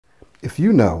If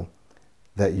you know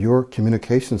that your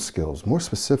communication skills, more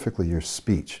specifically your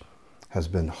speech, has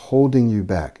been holding you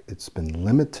back, it's been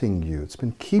limiting you, it's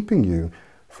been keeping you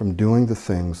from doing the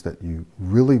things that you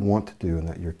really want to do and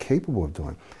that you're capable of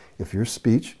doing. If your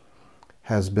speech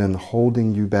has been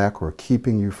holding you back or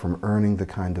keeping you from earning the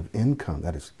kind of income,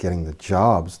 that is, getting the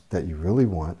jobs that you really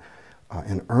want,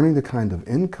 and earning the kind of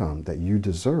income that you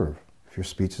deserve, if your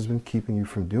speech has been keeping you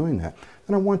from doing that,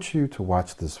 then I want you to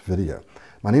watch this video.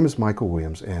 My name is Michael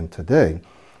Williams, and today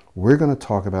we're going to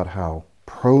talk about how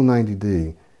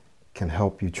Pro90d can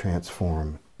help you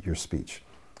transform your speech.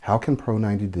 How can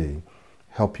Pro90d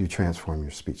help you transform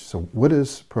your speech? So what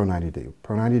is Pro90d?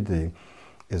 Pro90d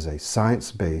is a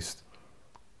science-based,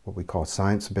 what we call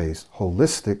science-based,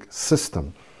 holistic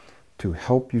system to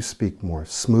help you speak more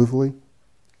smoothly,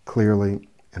 clearly,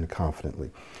 and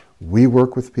confidently. We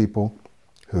work with people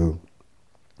who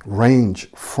range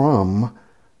from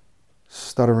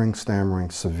stuttering, stammering,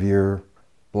 severe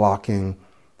blocking,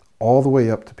 all the way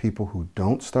up to people who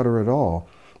don't stutter at all,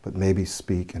 but maybe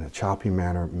speak in a choppy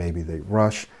manner, maybe they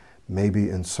rush, maybe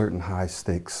in certain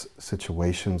high-stakes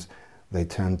situations, they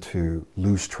tend to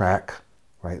lose track,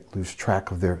 right? Lose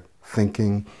track of their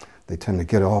thinking. They tend to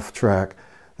get off track.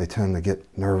 They tend to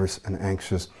get nervous and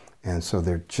anxious. And so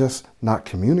they're just not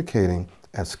communicating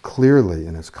as clearly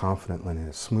and as confidently and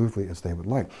as smoothly as they would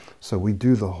like. So we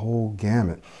do the whole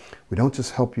gamut. We don't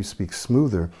just help you speak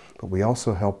smoother, but we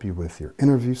also help you with your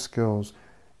interview skills,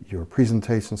 your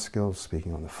presentation skills,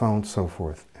 speaking on the phone, so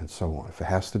forth and so on. If it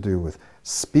has to do with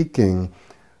speaking,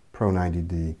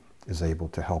 Pro90d is able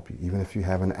to help you. Even if you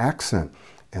have an accent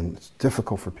and it's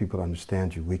difficult for people to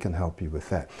understand you, we can help you with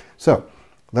that. So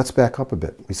let's back up a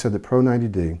bit. We said that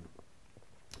Pro90d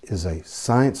is a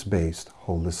science-based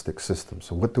holistic system.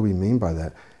 So what do we mean by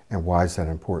that, and why is that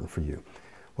important for you?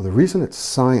 Well, the reason it's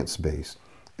science-based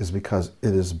is because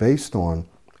it is based on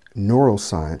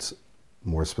neuroscience,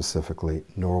 more specifically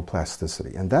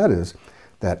neuroplasticity. And that is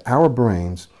that our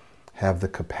brains have the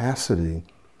capacity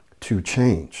to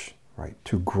change, right?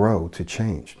 To grow, to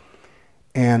change.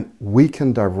 And we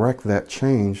can direct that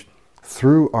change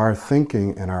through our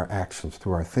thinking and our actions,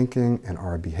 through our thinking and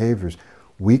our behaviors.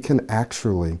 We can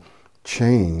actually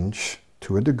change,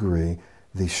 to a degree,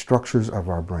 the structures of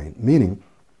our brain. Meaning,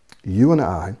 you and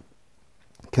I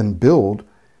can build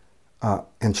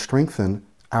and strengthen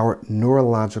our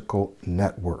neurological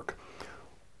network.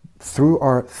 Through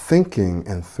our thinking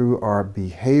and through our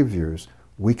behaviors,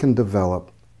 we can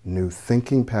develop new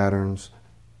thinking patterns,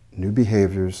 new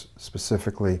behaviors,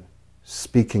 specifically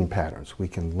speaking patterns. We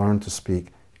can learn to speak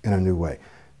in a new way.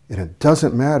 And it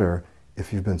doesn't matter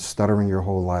if you've been stuttering your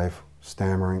whole life,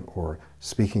 stammering or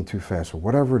speaking too fast or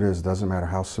whatever it is, doesn't matter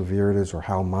how severe it is or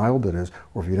how mild it is,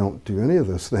 or if you don't do any of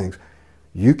those things,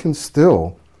 you can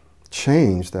still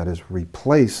change, that is,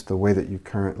 replace the way that you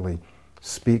currently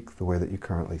speak, the way that you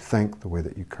currently think, the way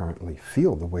that you currently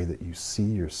feel, the way that you see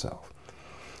yourself.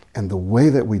 And the way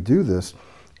that we do this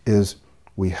is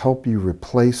we help you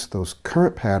replace those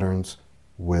current patterns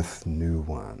with new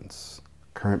ones.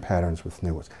 Current patterns with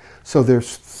new ones. So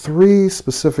there's three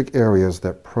specific areas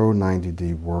that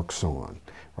Pro90d works on,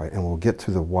 right? And we'll get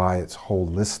to the why it's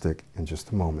holistic in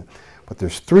just a moment. But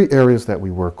there's three areas that we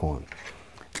work on.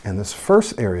 And this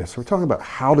first area, so we're talking about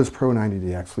how does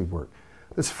Pro90d actually work.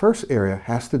 This first area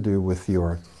has to do with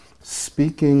your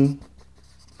speaking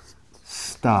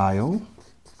style,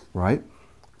 right?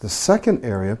 The second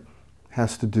area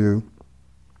has to do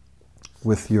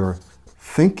with your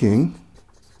thinking,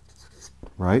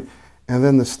 right? And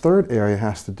then this third area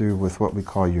has to do with what we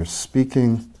call your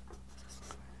speaking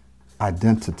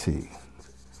identity.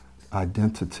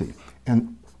 Identity.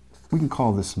 And we can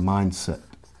call this mindset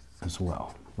as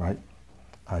well, right?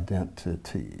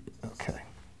 Identity. Okay.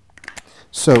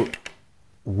 So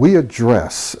we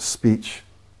address speech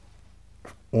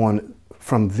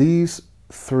from these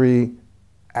three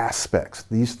aspects,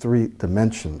 these three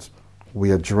dimensions.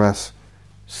 We address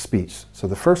speech. So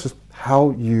the first is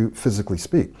how you physically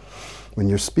speak. When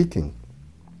you're speaking,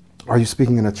 are you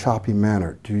speaking in a choppy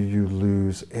manner? Do you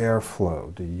lose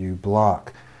airflow? Do you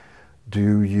block?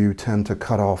 Do you tend to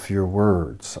cut off your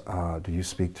words? Do you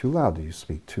speak too loud? Do you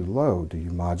speak too low? Do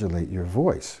you modulate your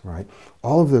voice, right?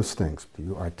 All of those things. Do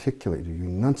you articulate? Do you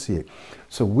enunciate?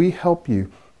 So we help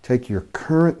you take your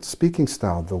current speaking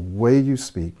style, the way you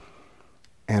speak,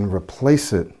 and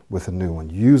replace it with a new one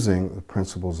using the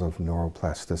principles of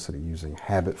neuroplasticity, using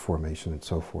habit formation and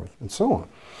so forth and so on.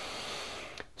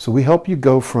 So we help you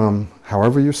go from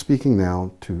however you're speaking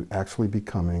now to actually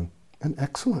becoming an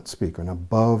excellent speaker, an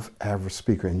above average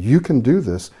speaker. And you can do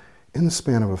this in the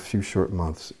span of a few short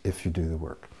months if you do the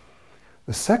work.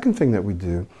 The second thing that we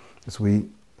do is we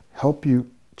help you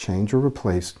change or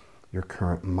replace your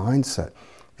current mindset.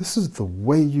 This is the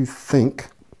way you think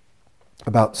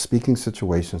about speaking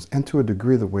situations, and to a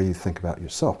degree the way you think about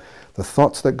yourself. The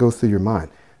thoughts that go through your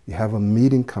mind. You have a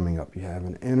meeting coming up, you have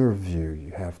an interview,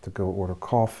 you have to go order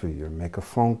coffee or make a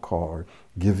phone call or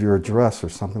give your address or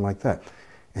something like that.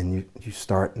 And you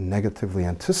start negatively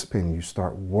anticipating, you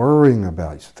start worrying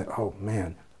about it. You think, oh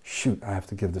man, shoot, I have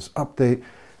to give this update.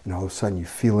 And all of a sudden you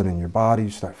feel it in your body,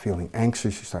 you start feeling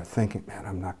anxious, you start thinking,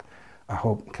 man, I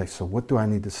hope, okay, so what do I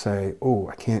need to say? Oh,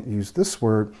 I can't use this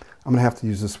word. I'm gonna have to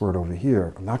use this word over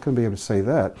here. I'm not gonna be able to say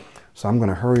that. So I'm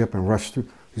gonna hurry up and rush through.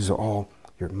 These are all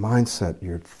your mindset,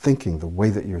 your thinking, the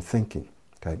way that you're thinking,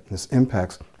 okay? And this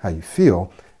impacts how you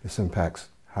feel, this impacts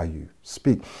how you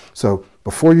speak. So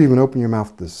before you even open your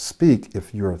mouth to speak,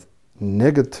 if you're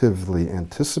negatively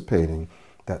anticipating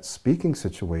that speaking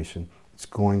situation, it's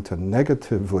going to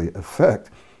negatively affect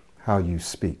how you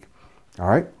speak, all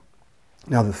right?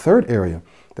 Now the third area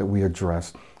that we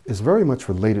address is very much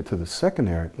related to the second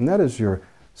area, and that is your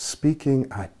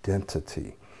speaking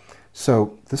identity.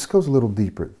 So this goes a little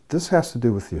deeper. This has to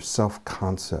do with your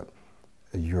self-concept,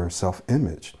 your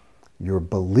self-image, your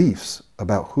beliefs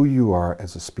about who you are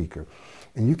as a speaker.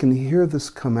 And you can hear this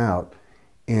come out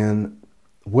in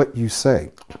what you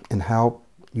say and how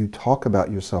you talk about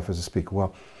yourself as a speaker.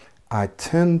 Well, I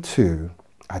tend to,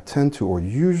 or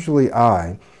usually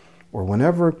or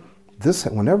whenever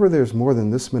there's more than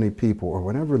this many people, or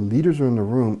whenever leaders are in the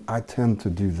room, I tend to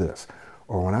do this.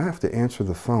 Or when I have to answer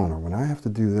the phone, or when I have to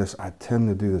do this, I tend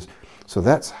to do this. So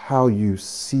that's how you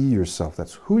see yourself.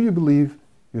 That's who you believe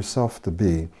yourself to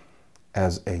be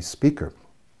as a speaker.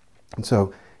 And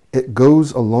so it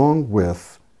goes along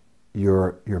with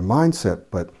your mindset,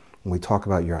 but when we talk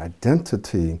about your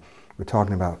identity, we're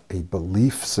talking about a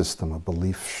belief system, a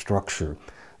belief structure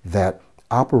that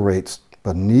operates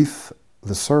beneath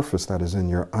the surface, that is in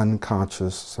your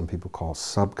unconscious, some people call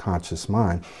subconscious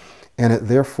mind, and it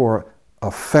therefore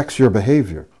affects your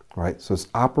behavior, right? So it's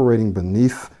operating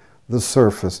beneath the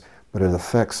surface, but it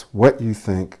affects what you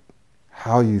think,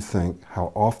 how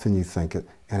often you think it,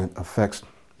 and it affects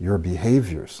your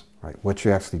behaviors, right? What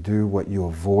you actually do, what you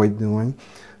avoid doing,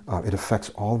 it affects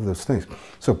all of those things.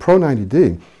 So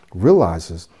Pro90d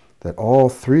realizes that all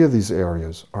three of these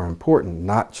areas are important,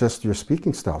 not just your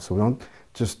speaking style. So we don't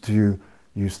just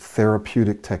use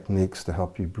therapeutic techniques to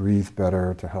help you breathe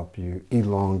better, to help you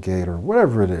elongate, or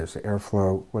whatever it is,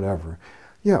 airflow, whatever.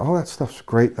 Yeah, all that stuff's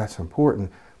great, that's important,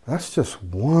 but that's just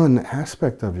one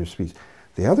aspect of your speech.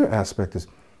 The other aspect is,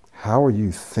 how are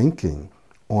you thinking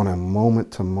on a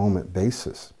moment-to-moment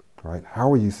basis, right?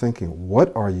 How are you thinking?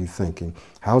 What are you thinking?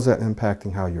 How's that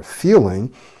impacting how you're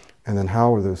feeling? And then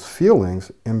how are those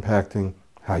feelings impacting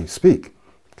how you speak,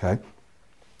 okay?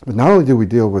 But not only do we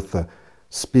deal with the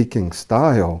speaking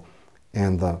style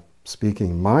and the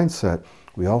speaking mindset,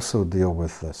 we also deal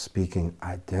with the speaking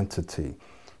identity.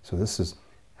 So this is,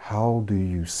 how do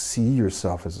you see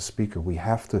yourself as a speaker? We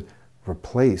have to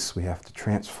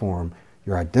transform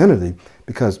your identity,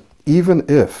 because even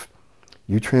if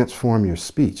you transform your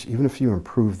speech, even if you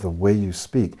improve the way you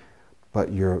speak,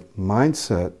 but your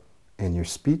mindset and your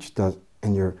speech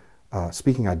and your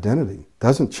speaking identity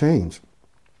doesn't change,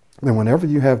 then whenever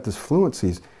you have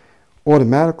disfluencies,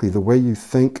 automatically the way you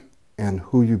think and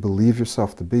who you believe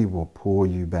yourself to be will pull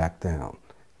you back down.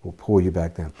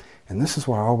 And this is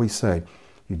why I always say,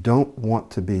 you don't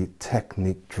want to be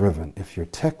technique driven. If you're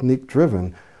technique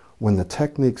driven, when the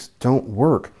techniques don't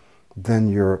work, then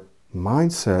your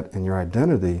mindset and your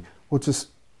identity will just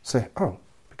say, oh,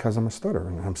 because I'm a stutterer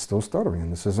and I'm still stuttering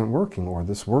and this isn't working, or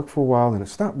this worked for a while and it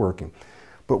stopped working.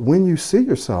 But when you see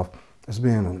yourself as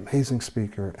being an amazing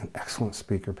speaker, an excellent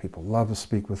speaker, people love to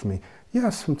speak with me.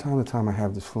 Yes, from time to time I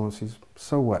have disfluencies,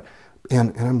 so what?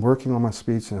 And I'm working on my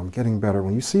speech and I'm getting better.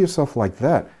 When you see yourself like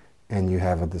that and you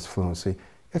have a disfluency,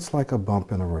 it's like a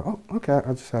bump in the road. Oh, okay,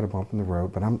 I just had a bump in the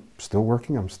road, but I'm still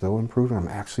working, I'm still improving, I'm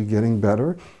actually getting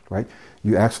better, right?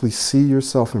 You actually see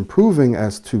yourself improving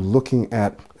as to looking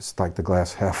at, it's like the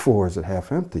glass half full or is it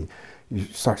half empty? You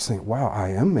start saying, wow, I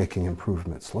am making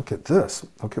improvements. Look at this.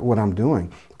 Look at what I'm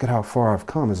doing. Look at how far I've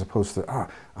come, as opposed to,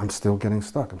 I'm still getting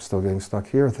stuck. I'm still getting stuck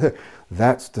here.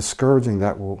 That's discouraging.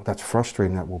 That's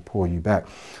frustrating. That will pull you back.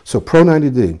 So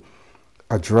Pro90d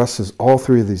addresses all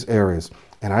three of these areas.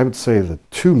 And I would say the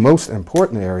two most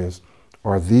important areas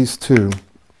are these two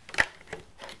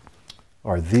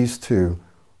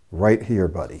right here,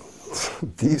 buddy.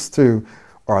 These two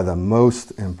are the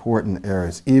most important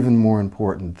areas, even more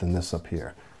important than this up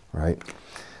here, right?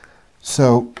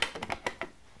 So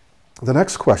the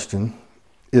next question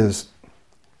is,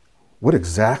 what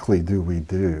exactly do we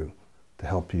do to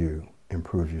help you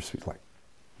improve your speech. Like,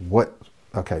 what?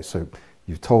 Okay, so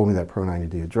you've told me that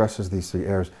Pro90d addresses these 3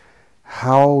 errors.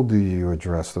 How do you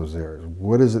address those errors?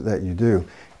 What is it that you do?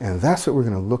 And that's what we're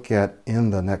going to look at in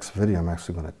the next video. I'm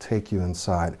actually going to take you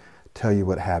inside, tell you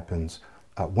what happens.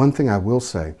 One thing I will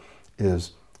say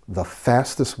is the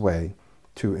fastest way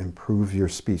to improve your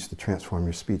speech, to transform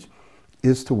your speech,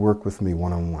 is to work with me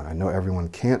one-on-one. I know everyone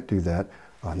can't do that,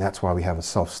 and that's why we have a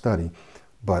self-study.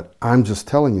 But I'm just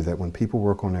telling you that when people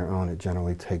work on their own, it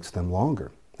generally takes them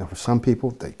longer. Now, for some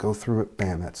people, they go through it,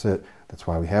 bam, that's it. That's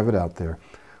why we have it out there.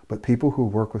 But people who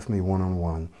work with me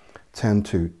one-on-one tend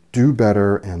to do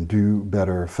better and do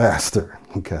better faster,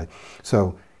 okay?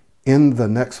 So in the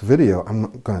next video,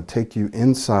 I'm going to take you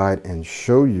inside and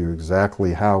show you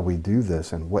exactly how we do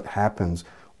this and what happens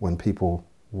when people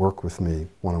work with me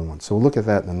one-on-one. So we'll look at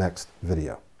that in the next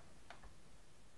video.